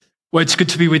Well, it's good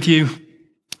to be with you.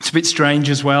 It's a bit strange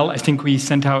as well. I think we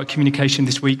sent out a communication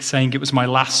this week saying it was my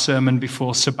last sermon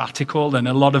before sabbatical, and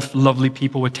a lot of lovely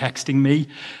people were texting me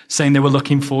saying they were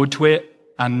looking forward to it.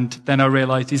 And then I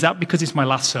realized, is that because it's my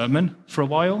last sermon for a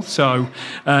while? So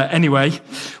anyway,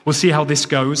 we'll see how this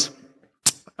goes.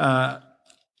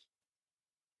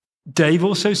 Dave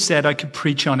also said I could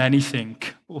preach on anything.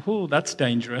 Oh, that's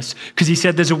dangerous. Because he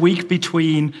said there's a week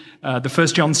between the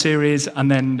First John series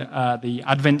and then the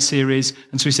Advent series.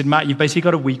 And so he said, Matt, you've basically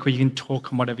got a week where you can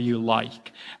talk on whatever you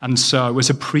like. And so as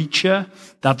a preacher,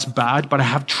 that's bad, but I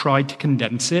have tried to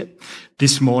condense it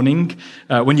this morning.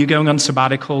 When you're going on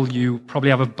sabbatical, you probably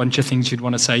have a bunch of things you'd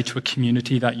want to say to a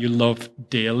community that you love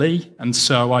dearly. And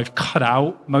so I've cut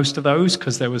out most of those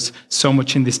because there was so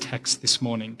much in this text this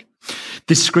morning.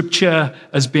 This scripture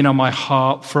has been on my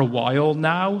heart for a while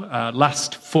now.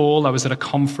 Last fall, I was at a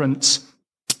conference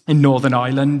in Northern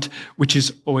Ireland, which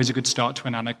is always a good start to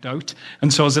an anecdote.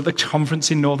 And so I was at the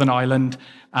conference in Northern Ireland,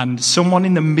 and someone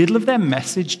in the middle of their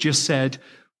message just said,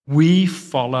 "We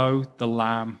follow the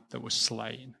Lamb that was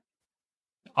slain."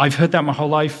 I've heard that my whole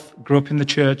life, grew up in the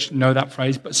church, know that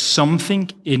phrase, but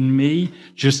something in me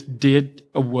just did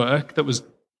a work that was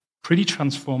pretty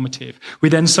transformative. We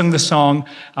then sung the song,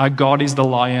 "Our God is the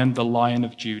Lion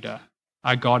of Judah.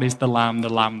 Our God is the Lamb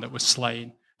that was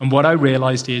slain." And what I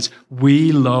realized is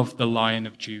we love the Lion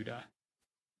of Judah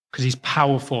because he's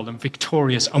powerful and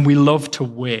victorious, and we love to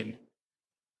win.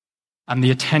 And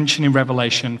the attention in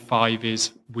Revelation 5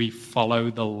 is we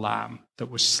follow the Lamb that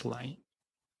was slain.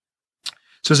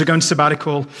 So as I go into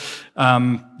sabbatical,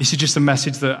 this is just a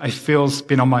message that I feel has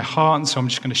been on my heart, and so I'm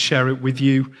just going to share it with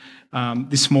you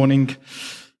this morning.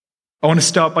 I want to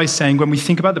start by saying when we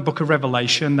think about the book of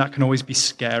Revelation, that can always be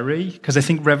scary because I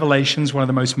think Revelation is one of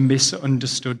the most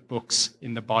misunderstood books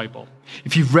in the Bible.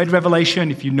 If you've read Revelation,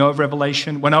 if you know of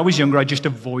Revelation, when I was younger, I just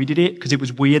avoided it because it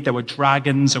was weird. There were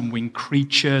dragons and winged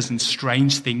creatures and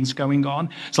strange things going on.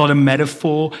 It's a lot of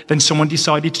metaphor. Then someone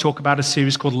decided to talk about a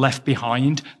series called Left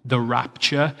Behind, The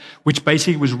Rapture, which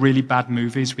basically was really bad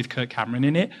movies with Kirk Cameron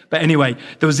in it. But anyway,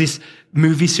 there was this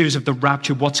movie series of The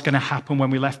Rapture, what's going to happen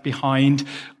when we're left behind.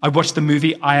 I watched the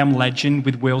movie I Am Legend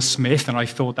with Will Smith, and I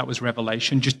thought that was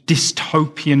Revelation, just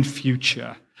dystopian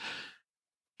future.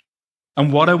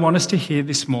 And what I want us to hear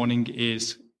this morning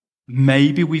is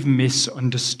maybe we've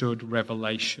misunderstood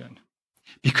Revelation,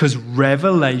 because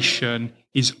Revelation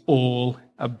is all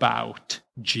about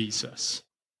Jesus.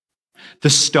 The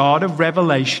start of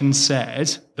Revelation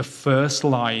says, the first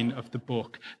line of the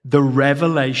book, the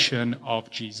revelation of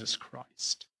Jesus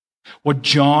Christ. What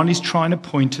John is trying to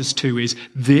point us to is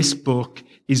this book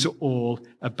is all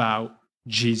about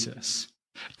Jesus.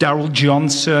 Darrell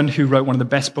Johnson, who wrote one of the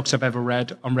best books I've ever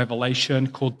read on Revelation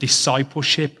called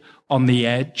Discipleship on the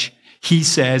Edge, he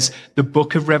says the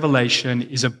book of Revelation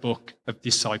is a book of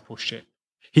discipleship.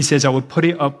 He says, I would put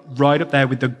it right up there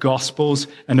with the Gospels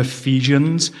and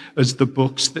Ephesians as the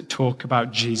books that talk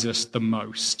about Jesus the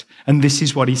most. And this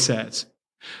is what he says.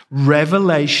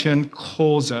 Revelation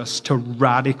calls us to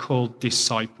radical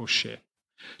discipleship,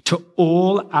 to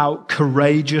all-out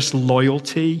courageous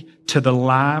loyalty to the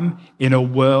Lamb in a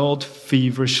world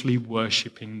feverishly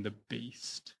worshipping the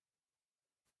beast.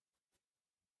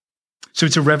 So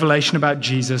it's a revelation about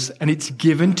Jesus, and it's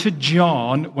given to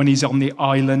John when he's on the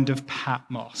island of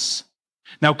Patmos.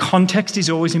 Now, context is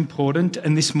always important,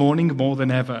 and this morning more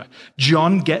than ever,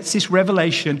 John gets this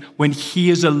revelation when he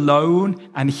is alone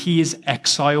and he is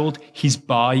exiled. He's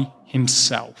by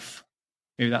himself.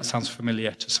 Maybe that sounds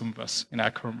familiar to some of us in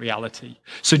our current reality.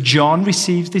 So John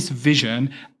receives this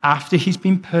vision after he's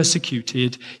been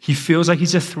persecuted. He feels like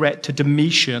he's a threat to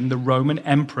Domitian, the Roman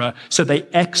emperor, so they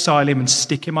exile him and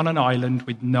stick him on an island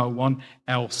with no one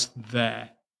else there.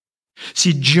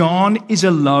 See, John is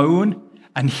alone,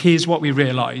 and here's what we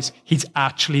realize. He's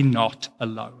actually not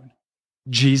alone.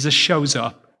 Jesus shows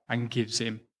up and gives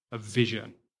him a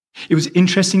vision. It was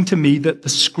interesting to me that the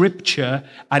scripture,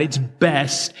 at its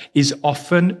best, is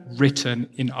often written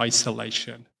in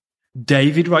isolation.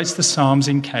 David writes the Psalms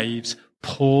in caves,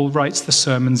 Paul writes the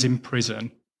sermons in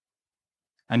prison,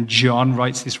 and John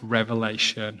writes this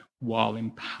revelation while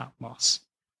in Patmos.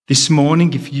 This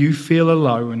morning, if you feel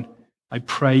alone, I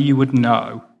pray you would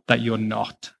know that you're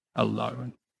not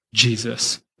alone.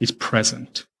 Jesus is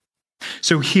present.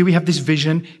 So here we have this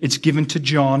vision. It's given to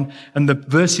John, and the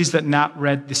verses that Nat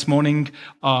read this morning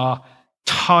are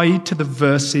tied to the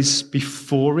verses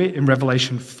before it in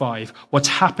Revelation 5. What's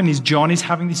happened is John is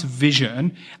having this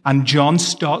vision, and John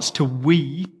starts to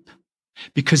weep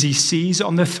because he sees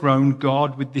on the throne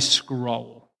God with this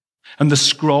scroll. And the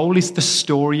scroll is the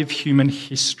story of human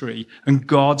history and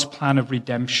God's plan of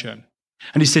redemption.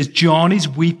 And he says, John is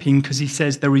weeping because he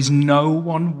says there is no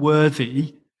one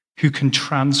worthy who can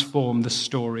transform the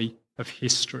story of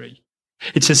history.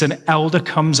 It says an elder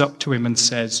comes up to him and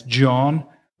says, John,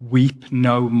 weep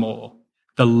no more.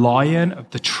 The Lion of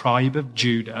the tribe of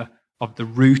Judah, of the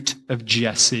root of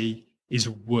Jesse, is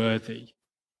worthy.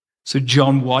 So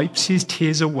John wipes his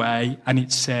tears away, and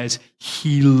it says,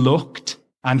 he looked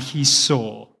and he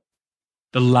saw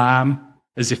the Lamb,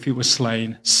 as if he was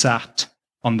slain, sat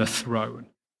on the throne.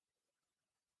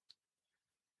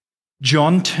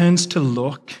 John turns to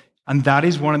look, and that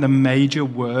is one of the major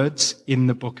words in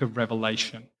the book of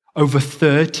Revelation. Over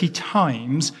 30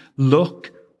 times,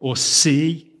 look or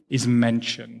see is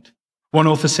mentioned. One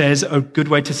author says a good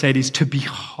way to say it is to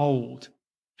behold.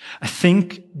 I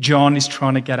think John is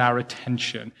trying to get our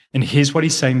attention. And here's what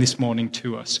he's saying this morning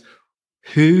to us.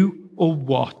 Who or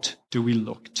what do we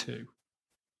look to?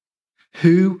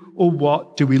 Who or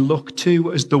what do we look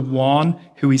to as the one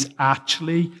who is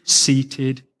actually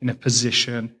seated in a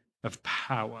position of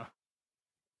power?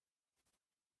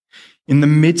 In the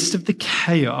midst of the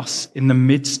chaos, in the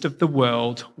midst of the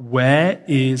world, where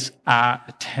is our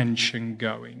attention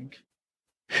going?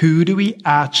 Who do we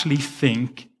actually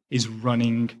think is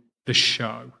running the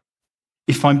show?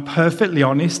 If I'm perfectly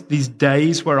honest, these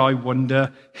days where I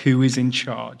wonder who is in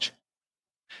charge.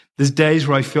 There's days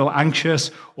where I feel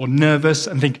anxious or nervous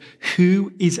and think,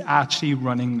 who is actually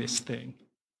running this thing?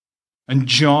 And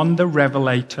John the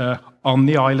Revelator on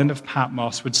the island of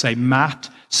Patmos would say, Matt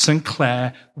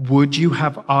Sinclair, would you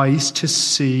have eyes to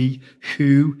see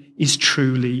who is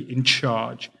truly in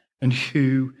charge and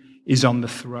who is on the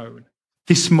throne?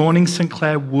 This morning,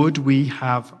 Sinclair, would we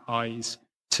have eyes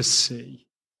to see?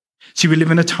 See, we live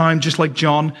in a time just like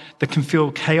John that can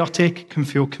feel chaotic, can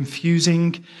feel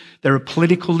confusing. There are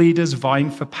political leaders vying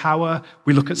for power.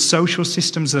 We look at social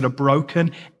systems that are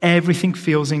broken. Everything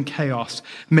feels in chaos.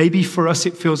 Maybe for us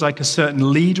it feels like a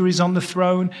certain leader is on the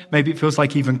throne. Maybe it feels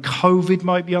like even COVID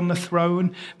might be on the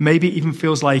throne. Maybe it even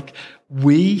feels like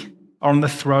we are on the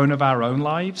throne of our own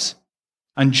lives.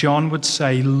 And John would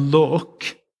say,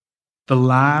 look, the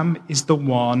Lamb is the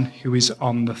one who is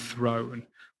on the throne.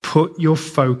 Put your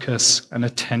focus and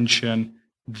attention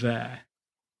there.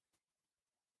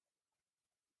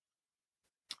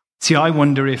 See, I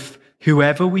wonder if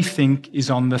whoever we think is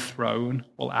on the throne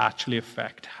will actually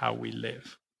affect how we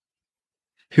live.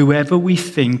 Whoever we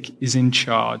think is in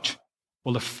charge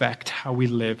will affect how we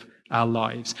live our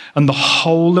lives. And the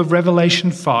whole of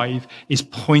Revelation 5 is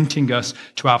pointing us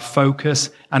to our focus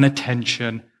and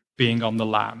attention being on the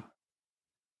Lamb.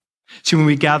 See, when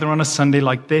we gather on a Sunday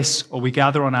like this, or we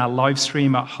gather on our live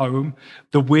stream at home,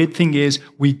 the weird thing is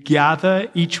we gather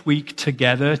each week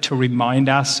together to remind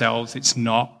ourselves it's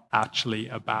not actually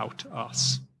about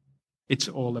us. It's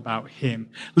all about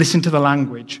him. Listen to the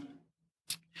language.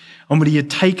 And when he had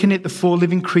taken it, the 4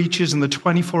 living creatures and the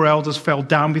 24 elders fell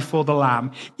down before the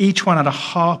Lamb. Each one had a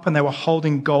harp, and they were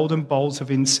holding golden bowls of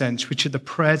incense, which are the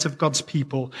prayers of God's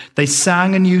people. They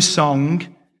sang a new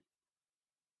song.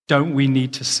 Don't we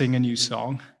need to sing a new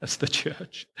song as the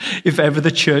church? If ever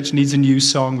the church needs a new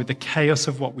song with the chaos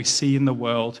of what we see in the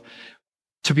world,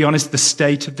 to be honest, the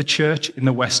state of the church in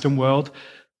the Western world,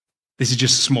 this is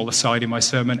just a small aside in my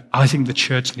sermon, I think the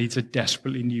church needs a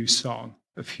desperately new song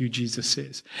of who Jesus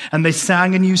is. And they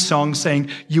sang a new song saying,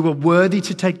 you are worthy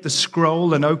to take the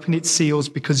scroll and open its seals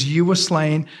because you were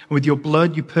slain, and with your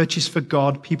blood you purchased for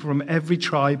God people from every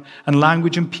tribe and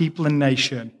language and people and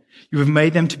nation. You have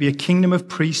made them to be a kingdom of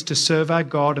priests to serve our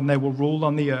God, and they will rule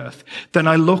on the earth. Then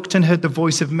I looked and heard the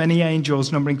voice of many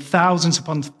angels, numbering thousands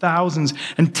upon thousands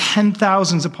and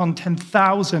 10,000s upon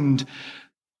 10,000.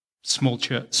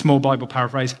 Small Bible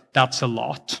paraphrase, that's a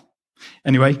lot.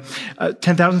 Anyway,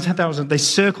 10,000, 10,000. They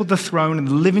circled the throne, and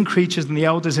the living creatures and the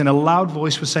elders in a loud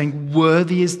voice were saying,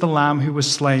 worthy is the Lamb who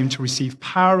was slain to receive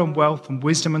power and wealth and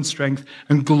wisdom and strength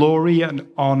and glory and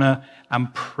honor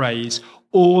and praise.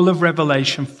 All of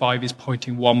Revelation 5 is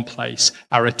pointing one place.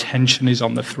 Our attention is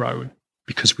on the throne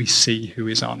because we see who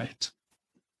is on it.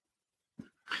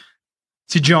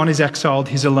 See, John is exiled.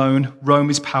 He's alone. Rome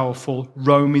is powerful.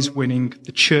 Rome is winning.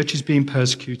 The church is being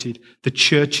persecuted. The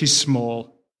church is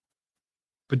small.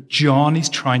 But John is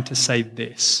trying to say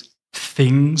this: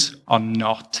 things are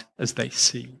not as they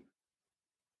seem.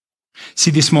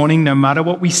 See, this morning, no matter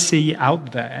what we see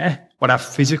out there, what our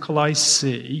physical eyes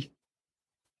see,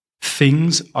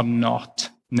 things are not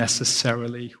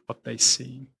necessarily what they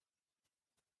seem.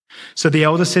 So the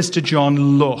elder says to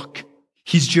John, look,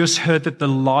 he's just heard that the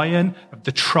Lion of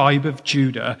the tribe of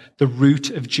Judah, the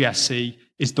root of Jesse,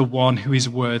 is the one who is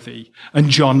worthy. And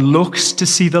John looks to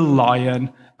see the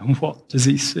Lion, and what does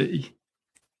he see?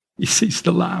 He sees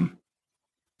the Lamb.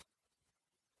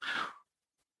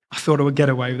 thought I would get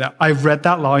away with that. I've read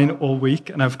that line all week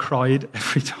and I've cried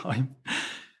every time.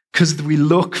 Because we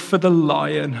look for the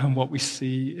lion and what we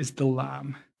see is the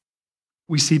lamb.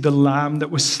 We see the lamb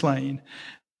that was slain.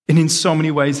 And in so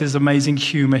many ways, there's amazing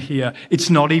humor here. It's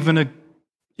not even an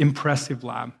impressive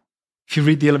lamb. If you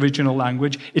read the original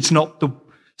language, it's not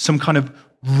some kind of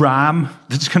ram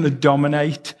that's going to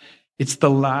dominate. It's the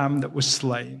lamb that was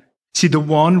slain. See, the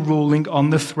one ruling on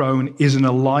the throne isn't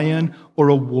a lion or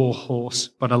a war horse,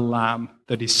 but a lamb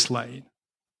that is slain.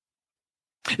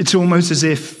 It's almost as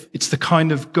if it's the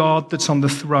kind of God that's on the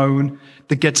throne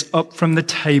that gets up from the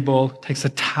table, takes a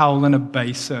towel and a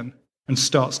basin, and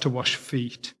starts to wash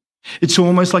feet. It's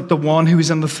almost like the one who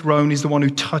is on the throne is the one who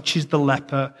touches the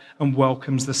leper and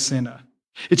welcomes the sinner.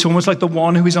 It's almost like the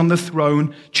one who is on the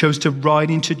throne chose to ride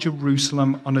into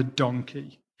Jerusalem on a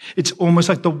donkey. It's almost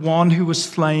like the one who was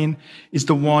slain is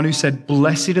the one who said,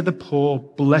 "Blessed are the poor,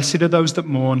 blessed are those that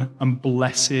mourn, and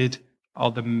blessed are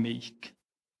the meek."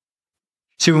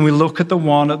 See, when we look at the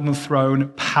one on the throne,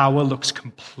 power looks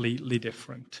completely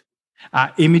different.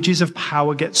 Our images of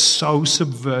power get so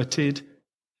subverted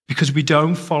because we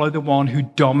don't follow the one who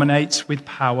dominates with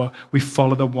power. We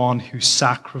follow the one who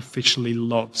sacrificially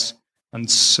loves and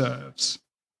serves.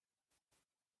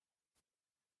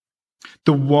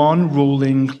 The one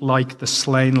ruling like the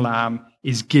slain lamb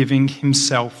is giving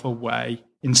himself away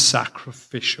in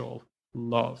sacrificial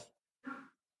love.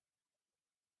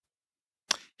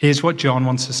 Here's what John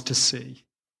wants us to see.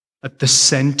 At the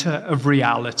center of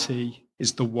reality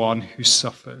is the one who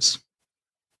suffers.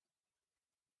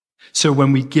 So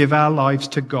when we give our lives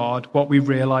to God, what we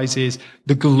realize is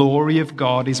the glory of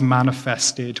God is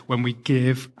manifested when we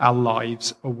give our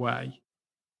lives away.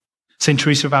 St.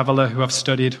 Teresa of Avila, who I've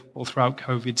studied all throughout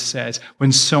COVID, says,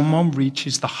 when someone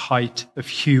reaches the height of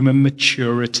human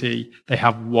maturity, they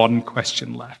have one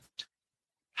question left.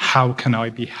 How can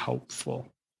I be helpful?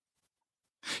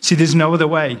 See, there's no other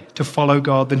way to follow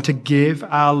God than to give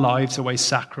our lives away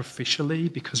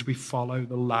sacrificially because we follow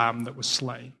the Lamb that was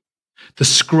slain. The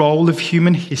scroll of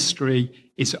human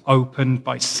history is opened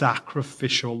by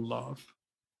sacrificial love.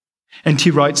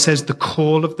 N.T. Wright says the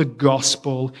call of the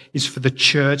gospel is for the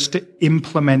church to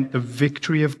implement the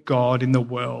victory of God in the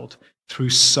world through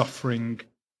suffering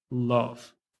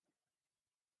love.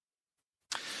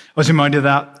 I was reminded of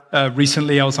that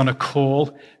recently. I was on a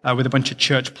call with a bunch of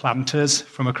church planters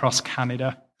from across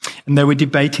Canada, and they were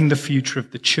debating the future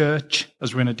of the church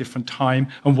as we're in a different time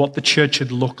and what the church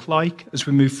should look like as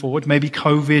we move forward. Maybe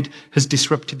COVID has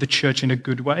disrupted the church in a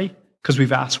good way because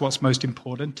we've asked what's most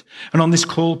important. And on this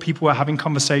call, people were having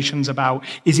conversations about,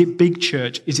 is it big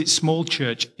church? Is it small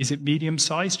church? Is it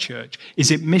medium-sized church?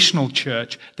 Is it missional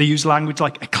church? They use language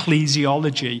like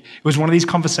ecclesiology. It was one of these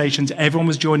conversations, everyone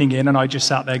was joining in, and I just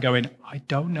sat there going, I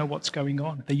don't know what's going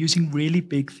on. They're using really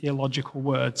big theological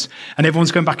words. And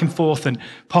everyone's going back and forth and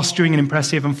posturing and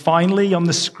impressive. And finally, on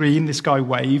the screen, this guy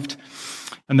waved,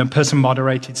 and the person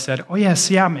moderated said, oh yeah,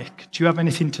 Siamic, do you have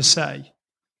anything to say?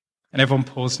 And everyone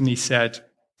paused and he said,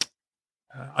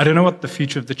 I don't know what the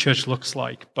future of the church looks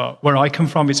like, but where I come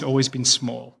from, it's always been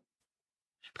small.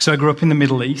 Because I grew up in the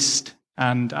Middle East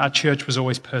and our church was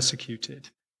always persecuted.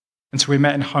 And so we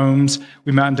met in homes,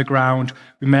 we met underground,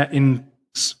 we met in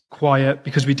quiet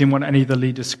because we didn't want any of the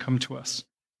leaders to come to us.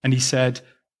 And he said,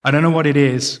 I don't know what it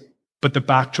is, but the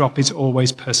backdrop is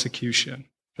always persecution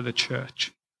for the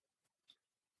church.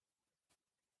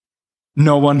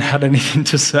 No one had anything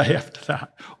to say after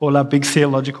that. All our big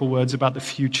theological words about the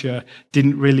future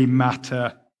didn't really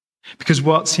matter. Because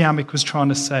what Siamic was trying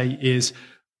to say is,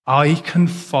 I can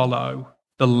follow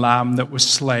the Lamb that was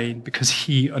slain because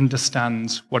he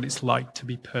understands what it's like to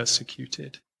be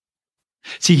persecuted.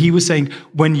 See, he was saying,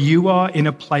 when you are in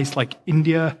a place like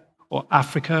India or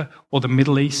Africa or the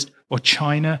Middle East or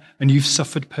China and you've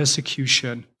suffered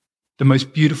persecution, the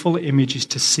most beautiful image is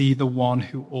to see the one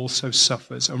who also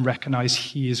suffers and recognize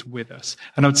he is with us.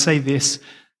 And I would say this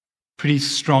pretty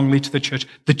strongly to the church.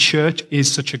 The church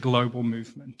is such a global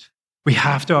movement. We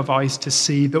have to have eyes to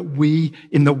see that we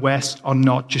in the West are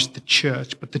not just the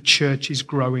church, but the church is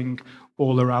growing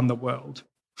all around the world.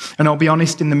 And I'll be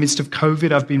honest, in the midst of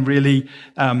COVID, I've been really,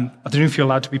 I don't know if you're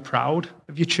allowed to be proud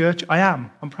of your church. I am.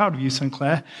 I'm proud of you, St.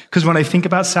 Clair. Because when I think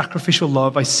about sacrificial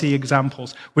love, I see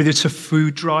examples. Whether it's a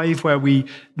food drive where we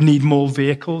need more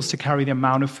vehicles to carry the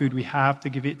amount of food we have to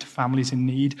give it to families in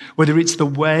need. Whether it's the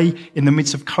way, in the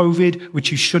midst of COVID,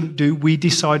 which you shouldn't do, we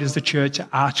decide as the church to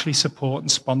actually support and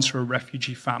sponsor a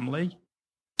refugee family.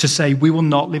 to say we will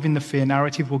not live in the fear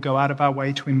narrative, we'll go out of our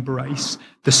way to embrace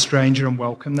the stranger and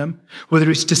welcome them. Whether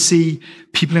it's to see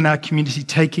people in our community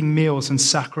taking meals and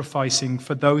sacrificing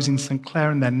for those in St.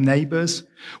 Clair and their neighbours.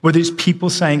 Whether it's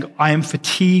people saying, I am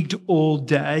fatigued all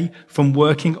day from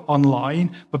working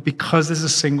online, but because there's a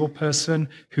single person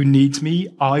who needs me,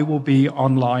 I will be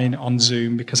online on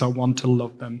Zoom because I want to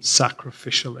love them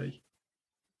sacrificially.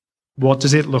 What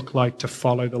does it look like to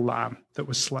follow the Lamb that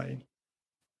was slain?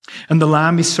 And the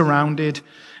Lamb is surrounded,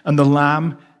 and the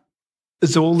Lamb,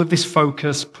 as all of this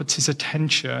focus puts his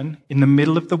attention in the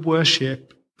middle of the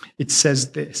worship, it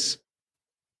says this.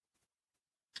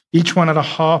 Each one had a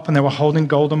harp, and they were holding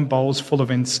golden bowls full of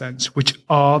incense, which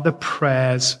are the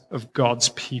prayers of God's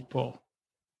people.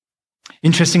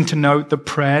 Interesting to note that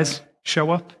prayers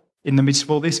show up in the midst of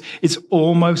all this. It's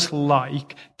almost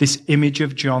like this image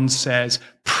of John says,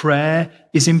 prayer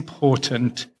is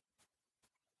important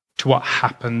to what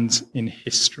happens in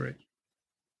history.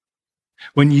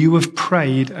 When you have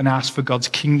prayed and asked for God's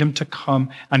kingdom to come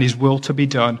and his will to be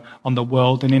done on the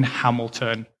world and in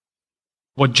Hamilton,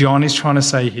 what John is trying to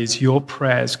say is your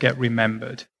prayers get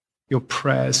remembered. Your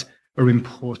prayers are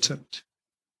important.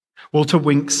 Walter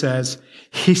Wink says,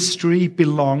 history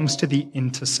belongs to the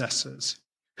intercessors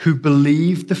who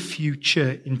believe the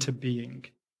future into being.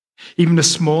 Even a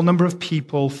small number of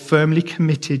people firmly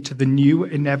committed to the new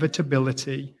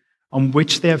inevitability on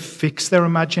which they have fixed their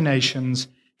imaginations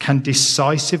can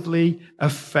decisively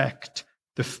affect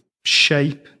the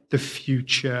shape the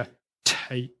future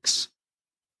takes.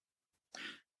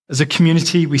 As a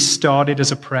community, we started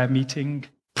as a prayer meeting.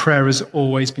 Prayer has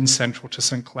always been central to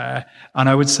St. Clair, and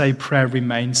I would say prayer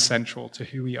remains central to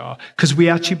who we are, because we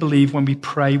actually believe when we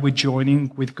pray, we're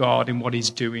joining with God in what he's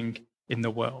doing in the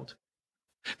world.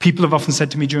 People have often said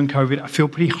to me during COVID, I feel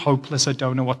pretty hopeless, I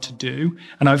don't know what to do.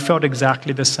 And I've felt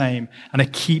exactly the same. And I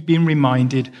keep being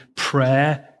reminded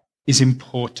prayer is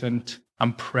important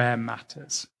and prayer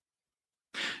matters.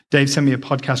 Dave sent me a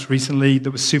podcast recently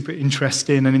that was super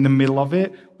interesting. And in the middle of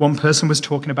it, one person was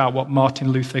talking about what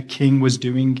Martin Luther King was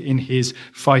doing in his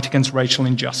fight against racial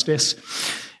injustice.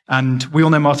 And we all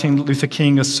know Martin Luther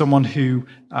King as someone who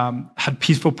had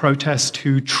peaceful protest,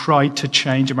 who tried to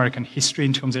change American history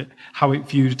in terms of how it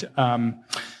viewed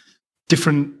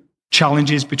different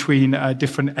challenges between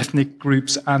different ethnic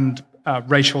groups and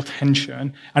racial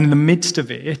tension. And in the midst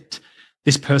of it,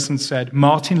 this person said,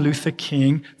 Martin Luther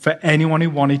King, for anyone who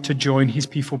wanted to join his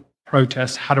peaceful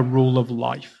protest, had a rule of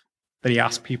life that he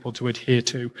asked people to adhere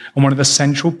to. And one of the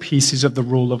central pieces of the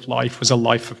rule of life was a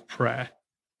life of prayer,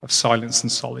 of silence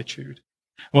and solitude.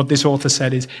 What this author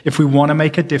said is, if we want to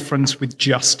make a difference with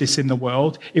justice in the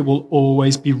world, it will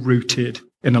always be rooted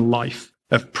in a life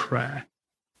of prayer.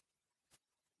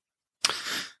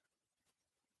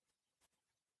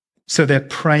 So they're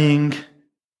praying,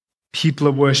 people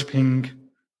are worshipping.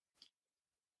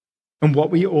 And what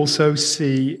we also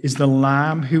see is the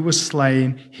Lamb who was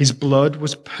slain, his blood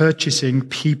was purchasing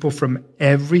people from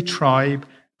every tribe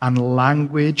and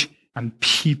language and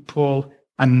people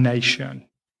and nation.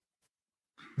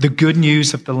 The good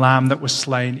news of the Lamb that was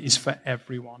slain is for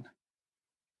everyone.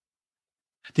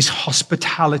 This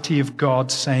hospitality of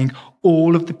God saying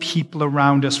all of the people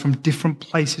around us from different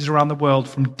places around the world,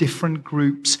 from different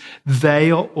groups,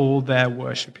 they are all there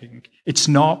worshipping. It's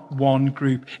not one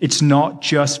group. It's not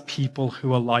just people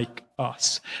who are like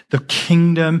us. The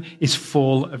kingdom is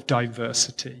full of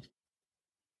diversity.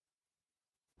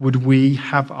 Would we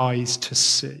have eyes to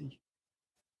see?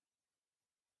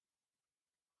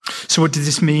 So what does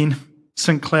this mean?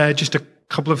 St. Clair, just a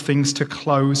couple of things to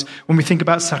close. When we think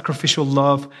about sacrificial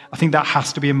love, I think that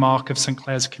has to be a mark of St.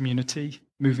 Clair's community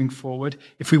moving forward.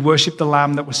 If we worship the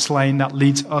Lamb that was slain, that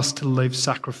leads us to live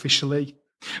sacrificially.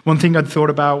 One thing I'd thought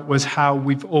about was how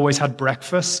we've always had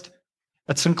breakfast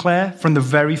at St. Clair. From the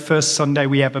very first Sunday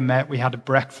we ever met, we had a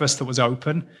breakfast that was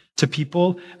open to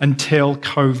people until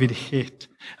COVID hit.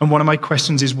 And one of my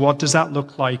questions is, what does that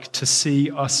look like to see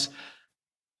us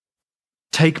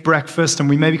take breakfast, and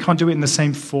we maybe can't do it in the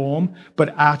same form,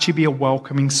 but actually be a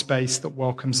welcoming space that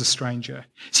welcomes a stranger.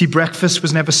 See, breakfast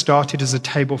was never started as a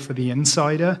table for the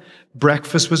insider.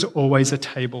 Breakfast was always a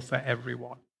table for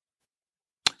everyone.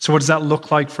 So what does that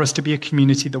look like for us to be a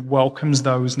community that welcomes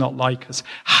those not like us?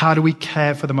 How do we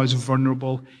care for the most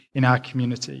vulnerable in our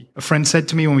community? A friend said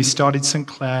to me when we started St.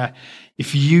 Clair,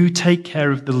 if you take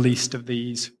care of the least of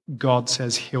these, God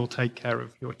says he'll take care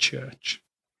of your church.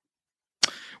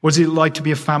 What is it like to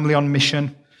be a family on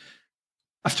mission?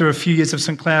 After a few years of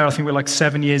St. Clair, I think we're like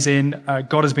 7 years in,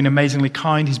 God has been amazingly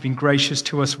kind. He's been gracious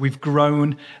to us. We've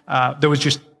grown. There was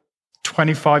just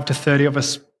 25 to 30 of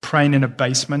us praying in a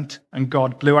basement, and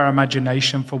God blew our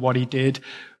imagination for what he did.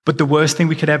 But the worst thing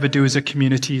we could ever do as a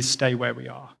community is stay where we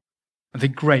are. I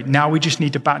think, great, now we just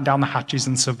need to batten down the hatches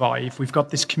and survive. We've got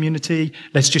this community,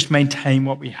 let's just maintain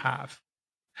what we have.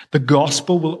 The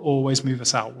gospel will always move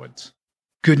us outwards.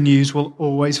 Good news will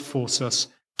always force us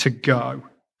to go.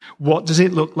 What does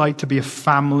it look like to be a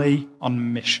family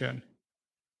on mission?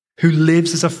 Who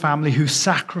lives as a family, who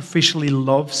sacrificially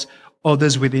loves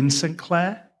others within St.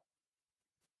 Clair?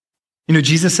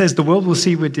 Jesus says the world will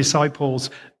see we're disciples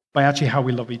by actually how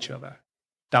we love each other.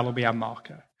 That'll be our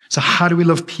marker. So how do we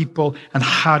love people and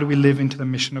how do we live into the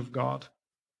mission of God?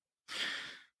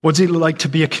 What does it look like to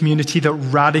be a community that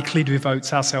radically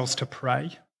devotes ourselves to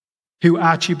pray? Who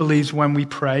actually believes when we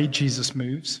pray, Jesus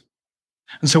moves?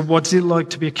 And so what does it look like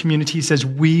to be a community that says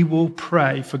we will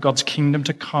pray for God's kingdom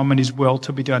to come and his will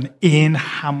to be done in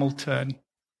Hamilton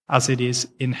as it is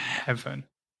in heaven?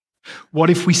 What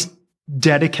if we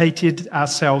dedicated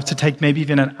ourselves to take maybe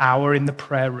even an hour in the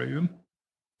prayer room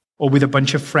or with a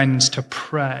bunch of friends to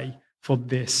pray for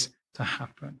this to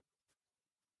happen?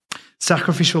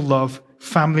 Sacrificial love,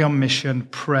 family on mission,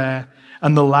 prayer.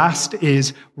 And the last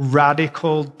is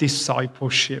radical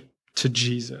discipleship to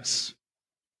Jesus.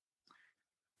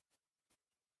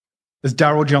 As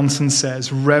Darrell Johnson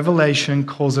says, Revelation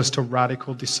calls us to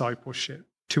radical discipleship,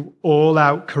 to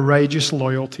all-out courageous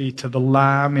loyalty to the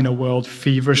Lamb in a world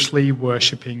feverishly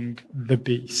worshipping the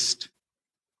beast.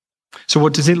 So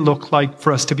what does it look like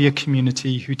for us to be a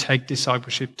community who take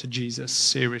discipleship to Jesus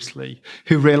seriously,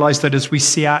 who realize that as we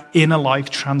see our inner life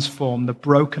transform, the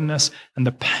brokenness and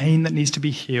the pain that needs to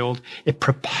be healed, it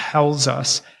propels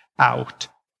us out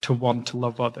to want to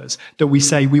love others, that we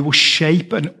say we will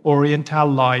shape and orient our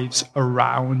lives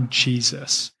around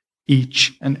Jesus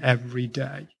each and every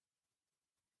day.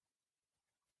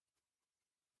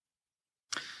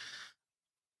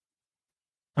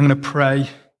 I'm going to pray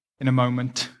in a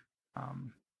moment.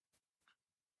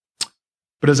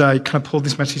 But as I kind of pull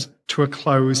this message to a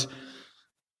close,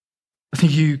 I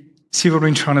think you see what I've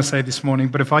been trying to say this morning,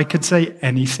 but if I could say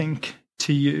anything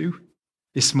to you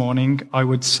this morning, I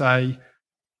would say,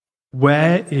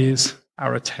 where is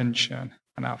our attention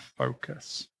and our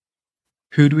focus?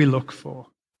 Who do we look for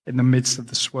in the midst of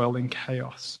the swirling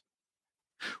chaos?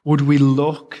 Would we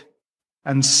look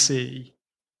and see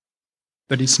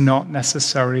that it's not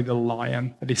necessarily the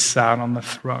lion that is sat on the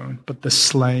throne, but the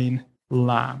slain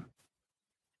lamb?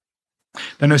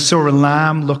 Then I saw a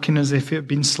lamb looking as if it had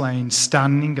been slain,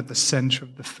 standing at the center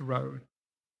of the throne.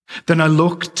 Then I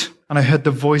looked and I heard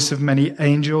the voice of many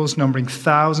angels, numbering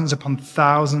thousands upon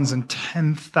thousands and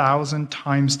 10,000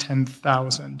 times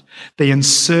 10,000. They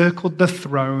encircled the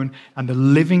throne, and the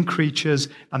living creatures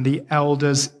and the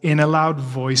elders in a loud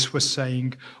voice were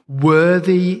saying,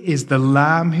 "Worthy is the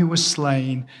Lamb who was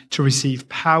slain to receive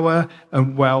power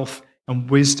and wealth and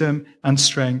wisdom and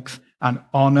strength and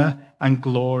honor and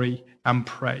glory and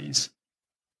praise."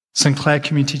 St. Clair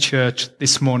Community Church,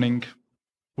 this morning,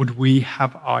 would we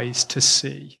have eyes to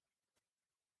see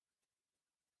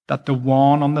that the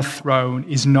one on the throne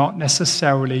is not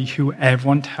necessarily who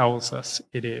everyone tells us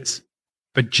it is,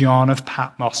 but John of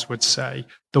Patmos would say,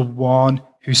 the one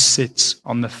who sits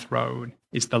on the throne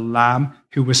is the Lamb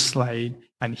who was slain,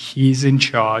 and he's in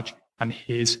charge, and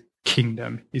his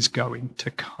kingdom is going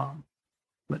to come.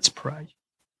 Let's pray.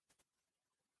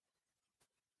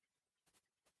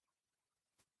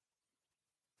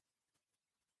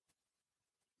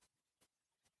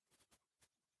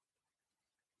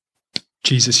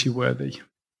 Jesus, you're worthy.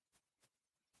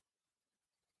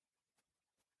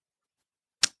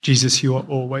 Jesus, you are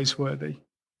always worthy.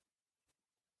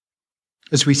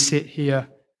 As we sit here,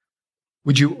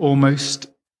 would you almost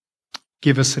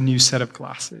give us a new set of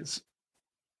glasses?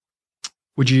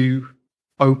 Would you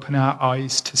open our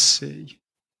eyes to see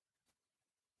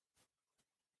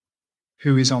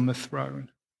who is on the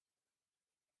throne?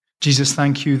 Jesus,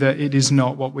 thank you that it is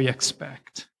not what we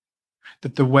expect,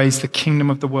 that the ways the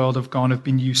kingdom of the world have gone have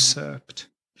been usurped.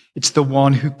 It's the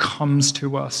one who comes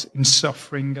to us in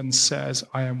suffering and says,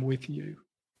 I am with you.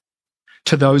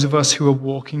 To those of us who are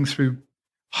walking through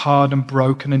hard and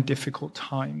broken and difficult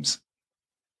times,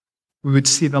 we would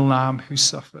see the Lamb who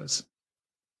suffers.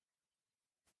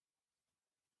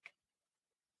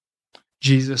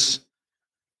 Jesus,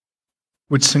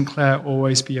 would St. Clair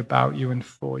always be about you and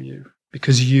for you?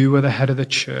 Because you are the head of the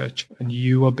church and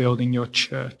you are building your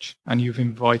church and you've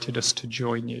invited us to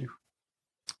join you.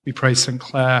 We pray St.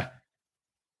 Clair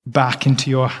back into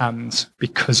your hands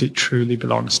because it truly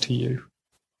belongs to you.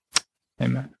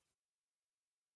 Amen.